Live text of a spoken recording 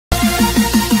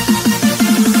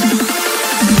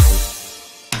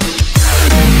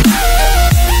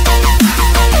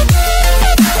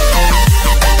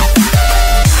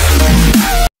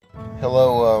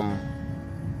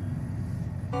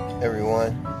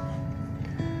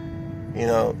You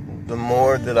know, the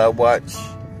more that I watch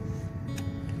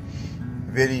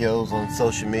videos on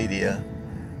social media,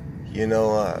 you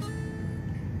know,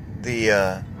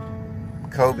 the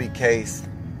Kobe case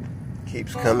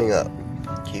keeps coming up,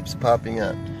 keeps popping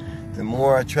up. The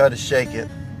more I try to shake it,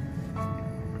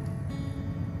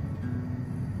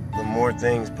 the more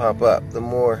things pop up, the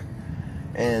more,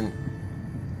 and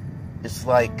it's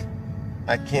like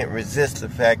I can't resist the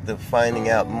fact of finding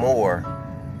out more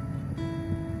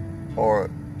or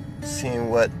seeing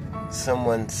what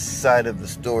someone's side of the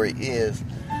story is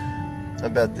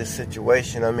about this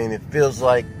situation. I mean, it feels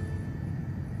like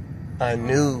I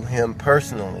knew him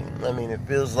personally. I mean, it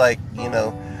feels like, you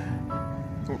know,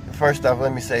 first off,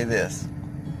 let me say this.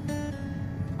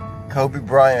 Kobe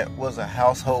Bryant was a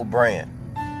household brand.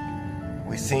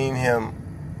 We seen him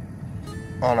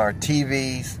on our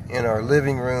TVs, in our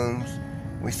living rooms.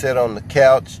 We sat on the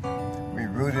couch. We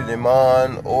rooted him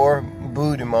on or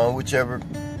booed him on, whichever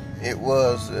it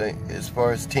was, as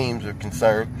far as teams are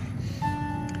concerned.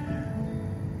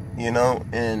 You know,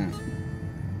 and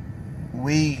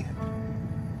we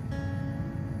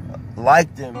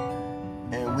liked him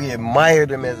and we admired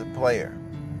him as a player.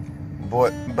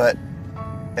 But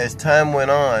as time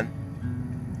went on,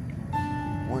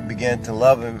 we began to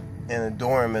love him and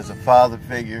adore him as a father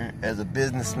figure, as a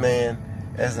businessman,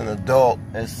 as an adult,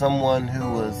 as someone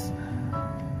who was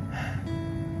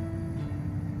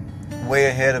way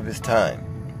ahead of his time.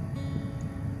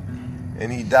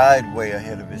 And he died way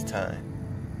ahead of his time.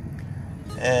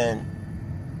 And,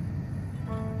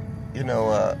 you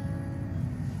know,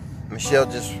 Michelle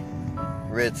just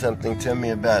read something to me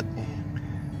about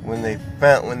when they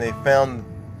found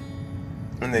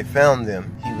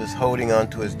them, he was holding on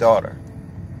to his daughter.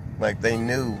 Like they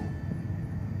knew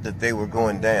that they were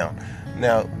going down.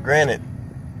 Now, granted,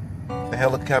 the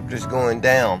helicopter's going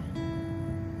down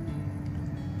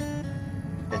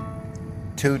at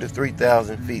 2,000 to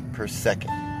 3,000 feet per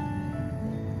second.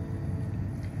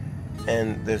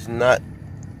 And there's not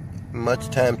much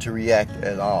time to react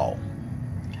at all.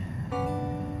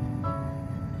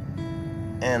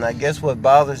 And I guess what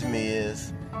bothers me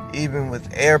is, even with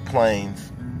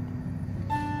airplanes,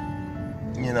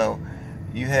 you know,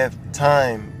 you have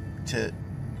time to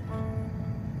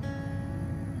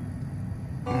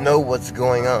know what's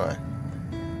going on.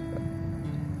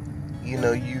 You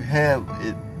know, you have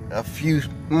a few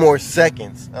more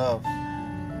seconds of,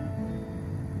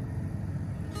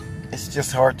 it's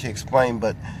just hard to explain,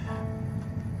 but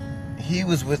he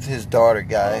was with his daughter,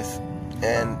 guys,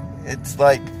 and it's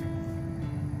like,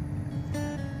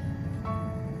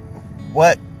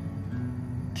 what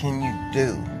can you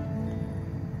do?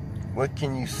 What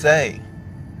can you say?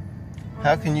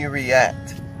 How can you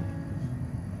react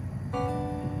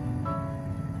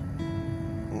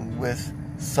with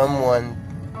someone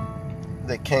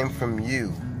that came from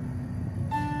you?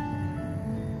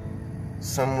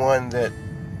 Someone that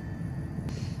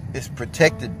is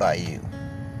protected by you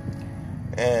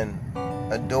and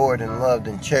adored and loved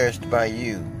and cherished by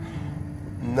you,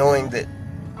 knowing that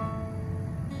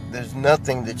there's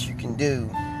nothing that you can do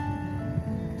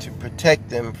to protect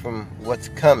them from what's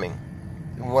coming,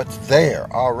 what's there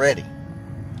already.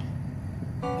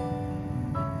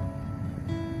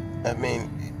 I mean,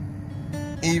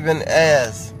 even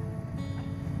as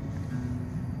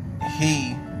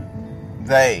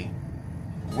they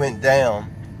went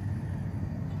down,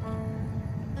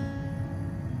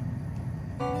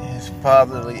 his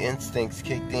fatherly instincts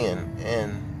kicked in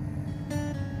and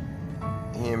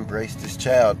he embraced his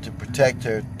child to protect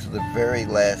her to the very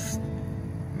last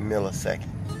millisecond.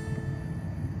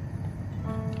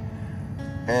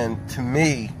 And to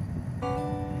me,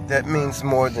 that means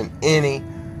more than any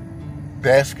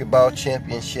basketball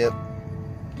championship,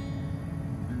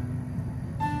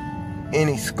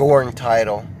 any scoring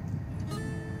title,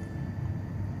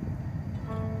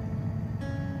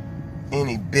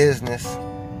 any business,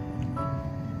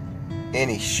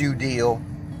 any shoe deal,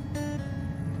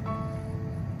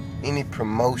 any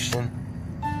promotion,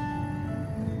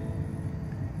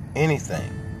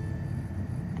 anything.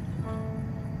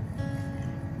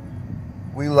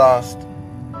 We lost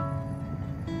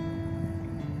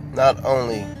not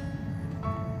only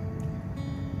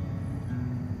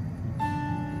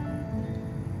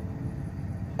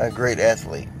a great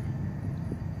athlete,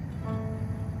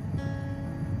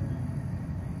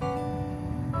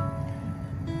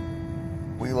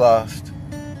 we lost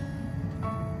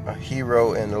a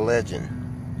hero and a legend.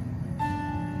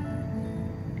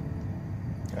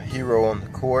 A hero on the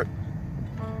court,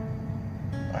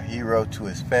 a hero to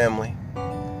his family,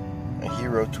 a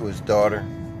hero to his daughter,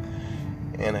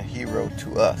 and a hero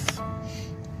to us.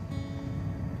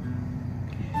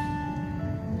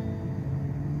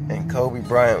 Kobe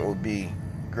Bryant will be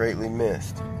greatly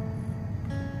missed,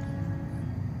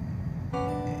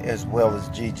 as well as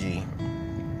Gigi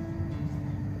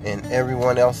and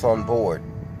everyone else on board.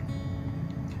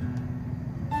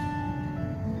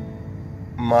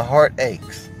 My heart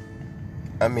aches.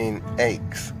 I mean,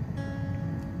 aches.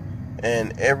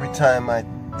 And every time I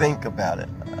think about it,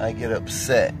 I get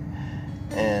upset.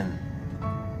 And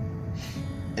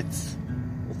it's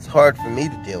hard for me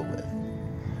to deal with.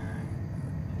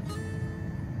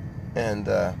 And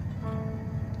I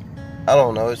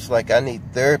don't know, it's like I need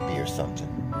therapy or something.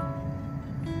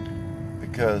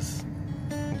 Because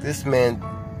this man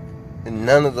and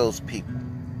none of those people,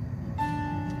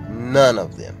 none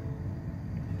of them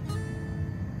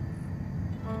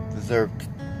deserve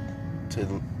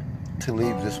to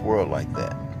leave this world like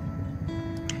that.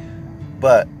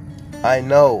 But I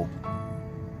know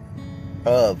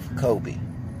of Kobe.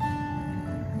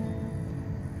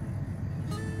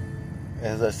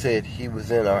 As I said, he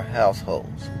was in our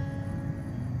households.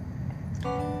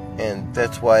 And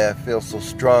that's why I feel so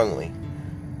strongly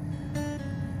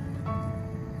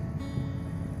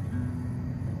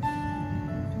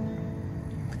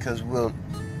because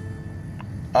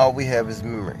all we have is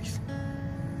memories.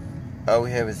 All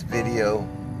we have is video.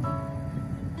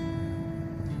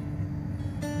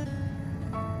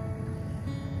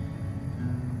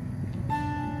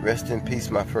 Rest in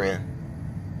peace, my friend.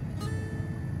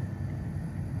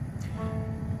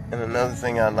 And another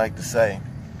thing I'd like to say,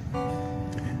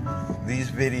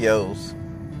 these videos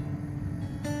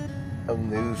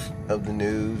of the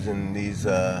news and these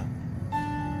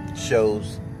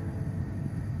shows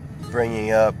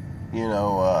bringing up,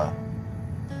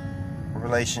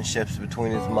 relationships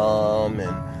between his mom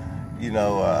and,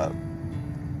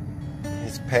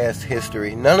 his past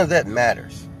history. None of that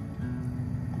matters.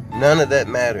 None of that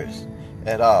matters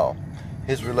at all.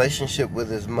 His relationship with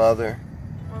his mother,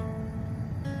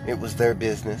 it was their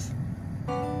business.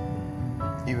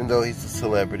 Even though he's a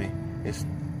celebrity, it's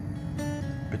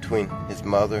between his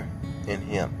mother and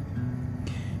him.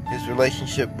 His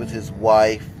relationship with his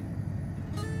wife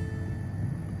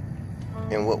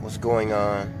and what was going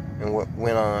on and what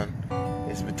went on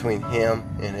is between him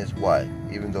and his wife,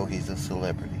 even though he's a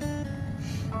celebrity.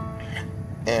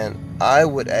 And I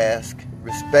would ask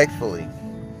respectfully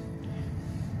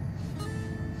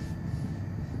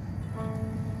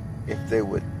if they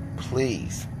would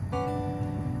please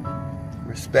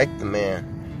respect the man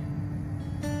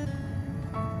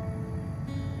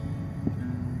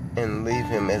and leave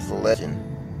him as a legend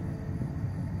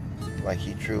like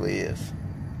he truly is.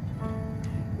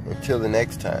 Until the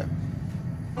next time,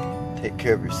 take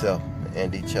care of yourself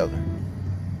and each other.